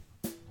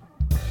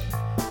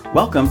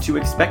Welcome to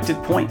Expected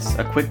Points,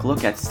 a quick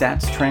look at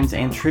stats, trends,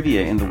 and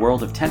trivia in the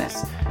world of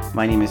tennis.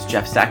 My name is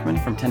Jeff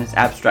Sackman from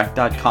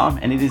tennisabstract.com,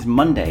 and it is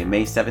Monday,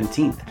 May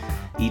 17th.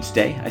 Each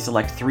day, I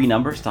select 3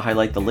 numbers to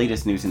highlight the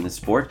latest news in the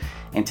sport,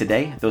 and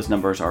today, those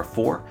numbers are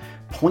 4,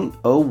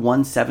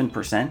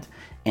 0.017%,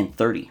 and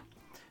 30.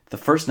 The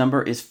first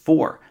number is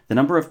 4, the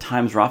number of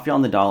times Rafael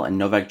Nadal and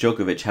Novak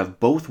Djokovic have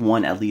both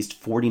won at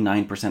least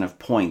 49% of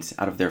points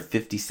out of their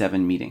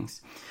 57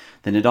 meetings.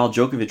 The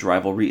Nadal-Djokovic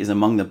rivalry is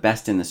among the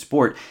best in the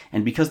sport,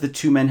 and because the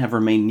two men have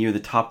remained near the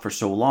top for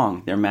so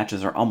long, their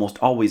matches are almost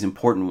always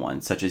important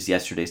ones, such as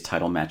yesterday's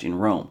title match in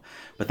Rome.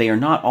 But they are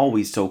not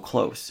always so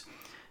close.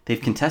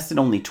 They've contested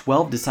only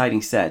 12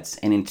 deciding sets,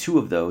 and in 2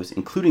 of those,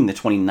 including the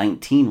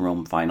 2019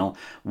 Rome final,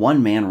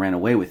 one man ran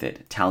away with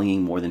it,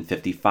 tallying more than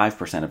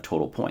 55% of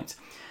total points.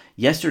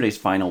 Yesterday's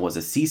final was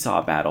a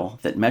seesaw battle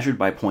that, measured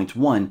by points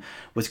won,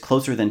 was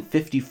closer than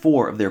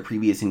 54 of their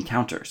previous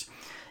encounters.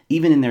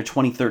 Even in their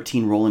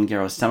 2013 Roland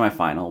Garros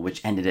semifinal,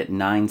 which ended at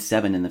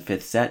 9-7 in the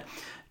 5th set,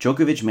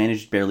 Djokovic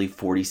managed barely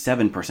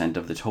 47%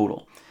 of the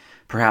total.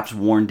 Perhaps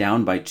worn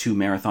down by 2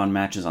 marathon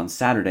matches on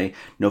Saturday,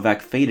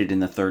 Novak faded in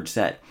the 3rd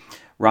set.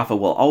 Rafa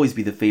will always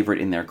be the favorite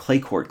in their clay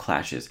court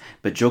clashes,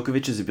 but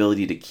Djokovic's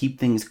ability to keep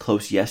things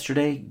close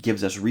yesterday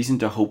gives us reason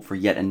to hope for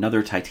yet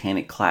another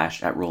titanic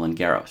clash at Roland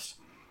Garros.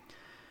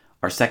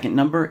 Our second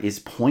number is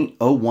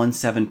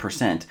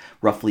 0.017%,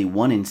 roughly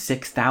 1 in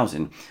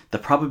 6,000, the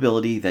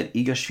probability that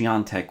Iga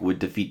Swiatek would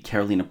defeat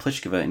Karolina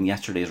Pliskova in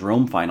yesterday's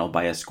Rome final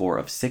by a score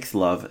of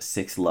 6-love,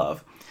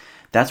 6-love.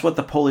 That's what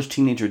the Polish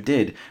teenager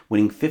did,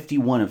 winning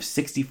 51 of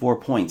 64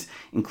 points,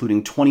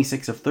 including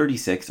 26 of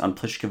 36 on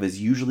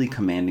Pliskova's usually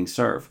commanding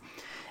serve.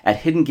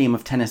 At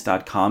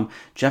HiddenGameOfTennis.com,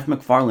 Jeff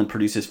McFarland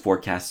produces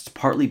forecasts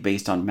partly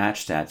based on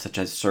match stats such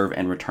as serve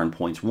and return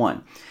points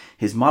won.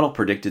 His model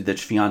predicted that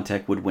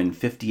Swiatek would win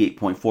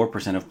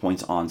 58.4% of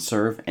points on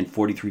serve and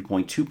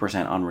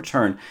 43.2% on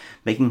return,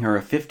 making her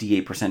a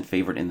 58%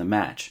 favorite in the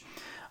match.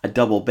 A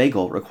double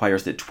bagel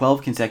requires that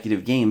 12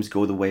 consecutive games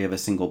go the way of a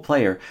single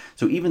player,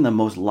 so even the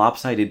most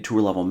lopsided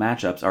tour-level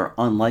matchups are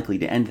unlikely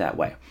to end that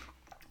way.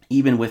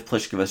 Even with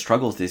Pliskova's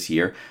struggles this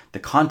year, the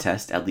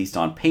contest, at least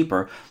on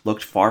paper,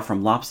 looked far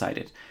from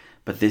lopsided.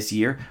 But this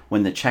year,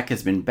 when the Czech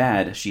has been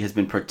bad, she has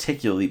been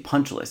particularly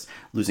punchless,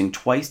 losing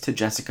twice to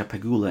Jessica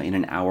Pegula in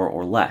an hour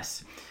or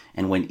less.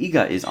 And when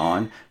Iga is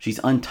on, she's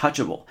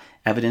untouchable,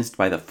 evidenced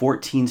by the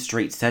 14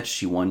 straight sets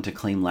she won to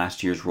claim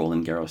last year's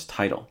Roland Garros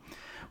title.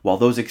 While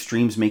those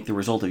extremes make the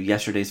result of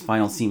yesterday's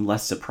final seem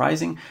less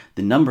surprising,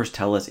 the numbers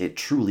tell us it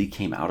truly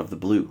came out of the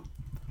blue.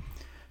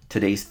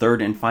 Today's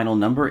third and final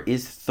number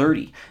is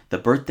 30, the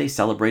birthday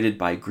celebrated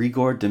by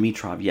Grigor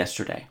Dimitrov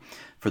yesterday.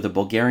 For the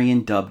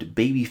Bulgarian dubbed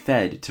Baby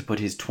Fed to put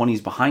his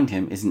 20s behind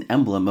him is an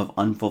emblem of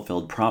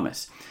unfulfilled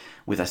promise.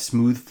 With a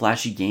smooth,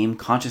 flashy game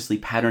consciously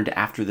patterned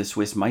after the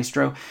Swiss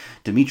maestro,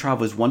 Dimitrov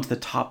was once the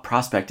top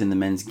prospect in the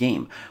men's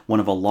game, one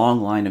of a long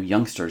line of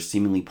youngsters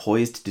seemingly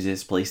poised to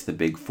displace the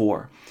Big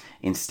Four.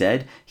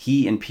 Instead,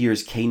 he and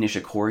peers Kei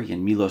Nishikori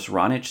and Milos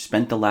Raonic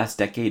spent the last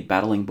decade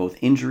battling both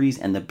injuries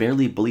and the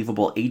barely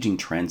believable aging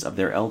trends of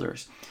their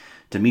elders.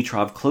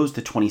 Dimitrov closed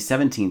the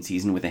 2017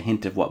 season with a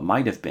hint of what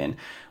might have been,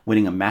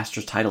 winning a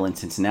Masters title in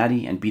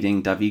Cincinnati and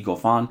beating David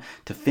Goffin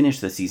to finish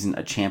the season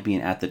a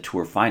champion at the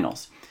Tour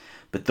Finals.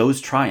 But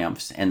those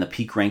triumphs and the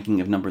peak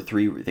ranking of number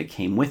 3 that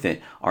came with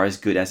it are as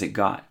good as it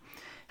got.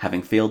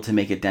 Having failed to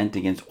make a dent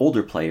against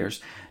older players,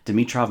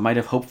 Dimitrov might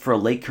have hoped for a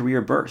late career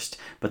burst,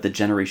 but the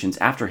generations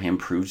after him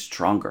proved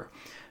stronger.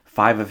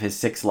 5 of his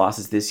 6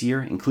 losses this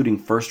year, including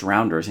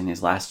first-rounders in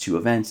his last 2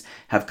 events,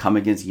 have come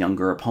against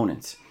younger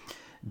opponents.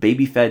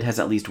 Baby Fed has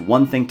at least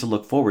one thing to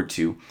look forward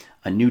to,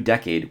 a new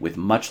decade with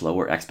much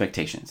lower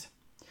expectations.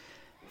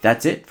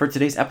 That's it for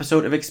today's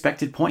episode of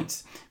Expected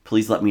Points.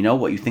 Please let me know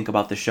what you think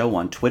about the show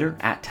on Twitter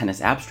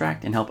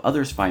 @TennisAbstract and help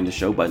others find the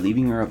show by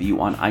leaving a review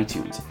on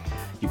iTunes.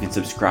 You can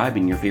subscribe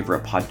in your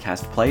favorite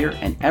podcast player,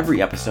 and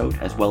every episode,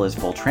 as well as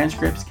full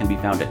transcripts, can be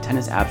found at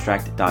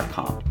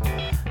tennisabstract.com.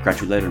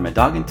 Gratulerer med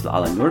dagen till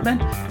alla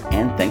nordmenn,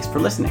 and thanks for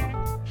listening.